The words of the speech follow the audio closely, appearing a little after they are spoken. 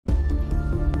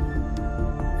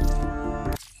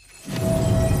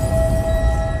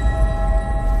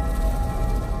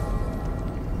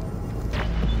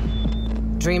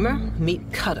Dreamer, meet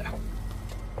Cutter.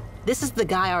 This is the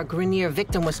guy our Grenier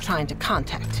victim was trying to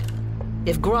contact.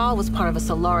 If Grawl was part of a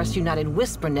Solaris United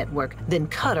Whisper network, then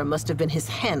Cutter must have been his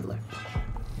handler.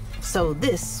 So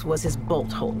this was his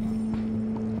bolt hole.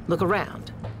 Look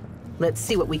around. Let's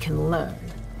see what we can learn.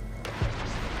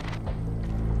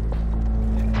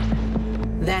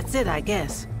 That's it, I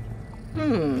guess.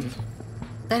 That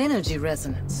energy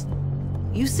resonance.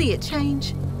 You see it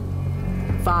change?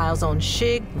 Files on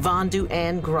Shig, Vondu,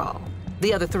 and Grawl,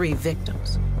 the other 3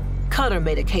 victims. Cutter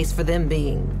made a case for them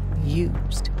being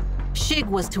used. Shig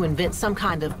was to invent some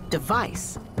kind of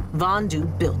device. Vondu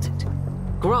built it.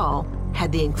 Grawl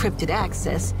had the encrypted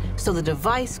access so the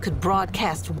device could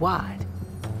broadcast wide.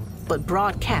 But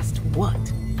broadcast what?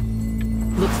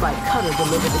 Looks like Cutter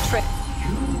delivered the trick.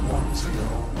 You want to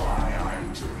know why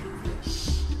I'm doing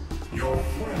this? Your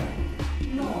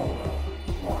friend, Nora,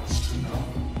 wants to know.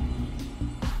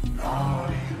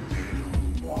 Naughty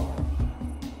little one.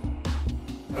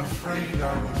 Afraid I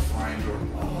would find her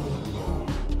all alone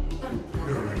and put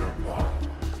her in a box.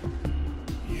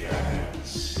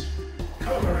 Yes.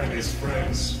 Cutter and his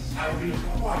friends have been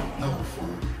quite helpful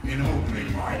in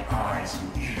opening my eyes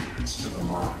and ears to the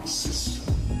modern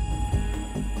system.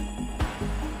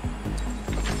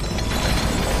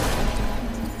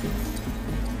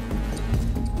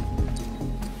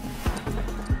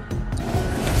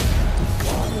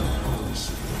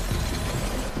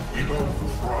 We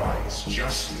both prize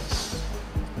justice,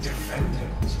 defend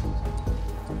it.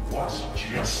 What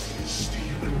justice do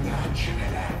you imagine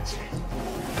enacting?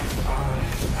 I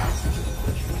have to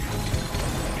put you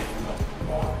in the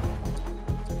water.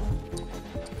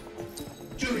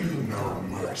 Do you know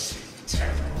mercy,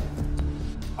 Terror?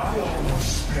 I almost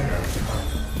spared him.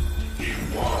 He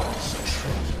was a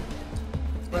traitor.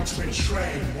 But to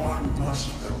betray one must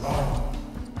belong.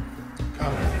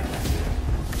 Color.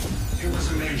 He was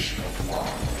a nation of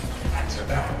one, and to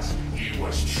that he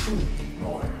was truly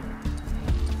loyal.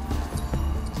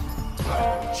 A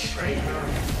traitor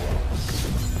he was,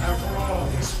 and for all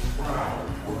his proud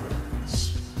words,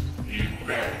 he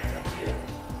begged a kill.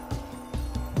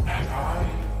 And I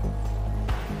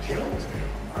killed him,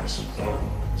 I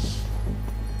suppose.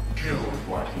 Killed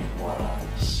what he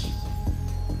was.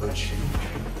 But you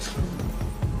killed too.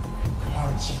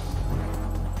 Constantly.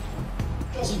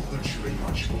 Doesn't put you in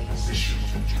much of a position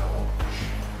to judge.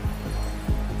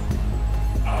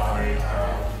 I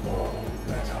have all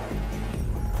that I need.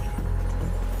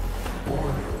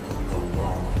 Order will no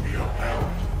longer be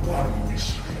upheld one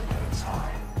mystery at a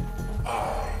time. I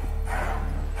am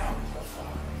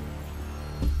amplified.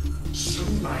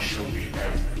 Soon I shall be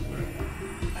everywhere,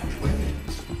 and with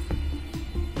it,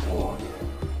 order.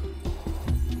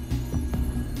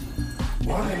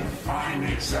 What a fine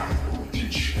example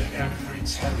each and every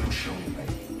teller shall make.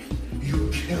 You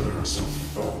killers of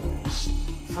foes,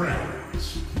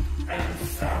 friends, and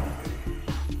family.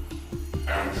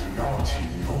 And naughty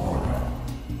Nora.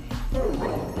 Her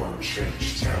role won't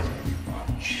change terribly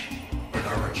much, but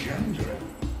her agenda,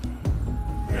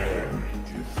 very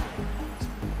different.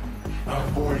 A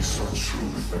voice of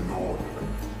truth and order,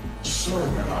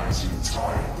 sermonizing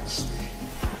tirelessly,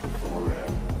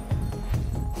 forever.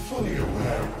 Fully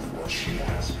aware of what she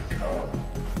has become.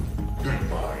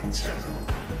 Goodbye, Tenno.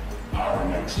 Our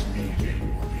next meeting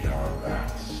will be our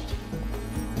last.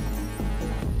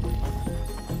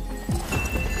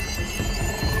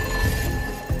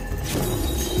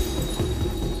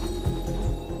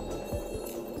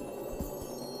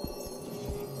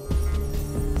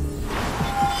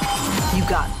 You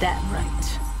got that